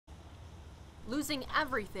Losing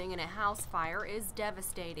everything in a house fire is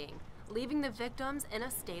devastating, leaving the victims in a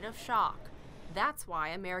state of shock. That's why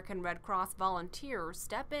American Red Cross volunteers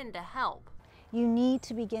step in to help. You need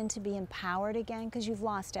to begin to be empowered again because you've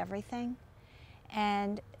lost everything,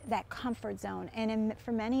 and that comfort zone. And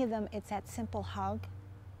for many of them, it's that simple hug.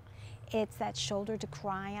 It's that shoulder to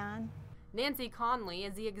cry on. Nancy Conley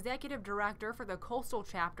is the executive director for the coastal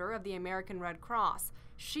chapter of the American Red Cross.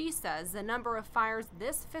 She says the number of fires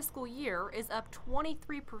this fiscal year is up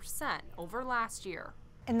 23% over last year.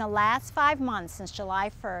 In the last 5 months, since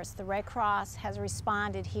July 1st, the Red Cross has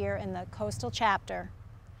responded here in the coastal chapter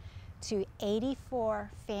to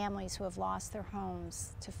 84 families who have lost their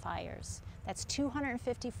homes to fires. That's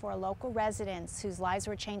 254 local residents whose lives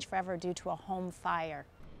were changed forever due to a home fire.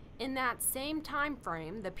 In that same time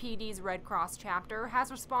frame, the PD's Red Cross chapter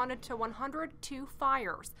has responded to 102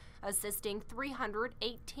 fires, assisting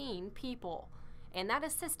 318 people. And that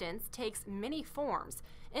assistance takes many forms,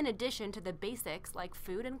 in addition to the basics like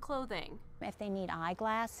food and clothing. If they need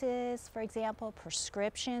eyeglasses, for example,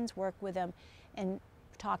 prescriptions, work with them in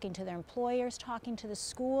talking to their employers, talking to the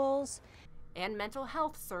schools. And mental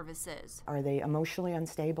health services. Are they emotionally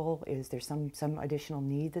unstable? Is there some additional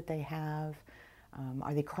need that they have?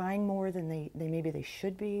 Are they crying more than maybe they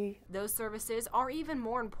should be? Those services are even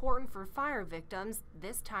more important for fire victims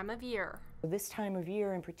this time of year. This time of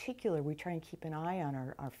year in particular, we try and keep an eye on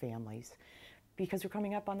our families because we're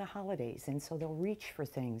coming up on the holidays, and so they'll reach for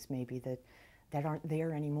things maybe that aren't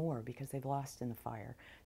there anymore because they've lost in the fire.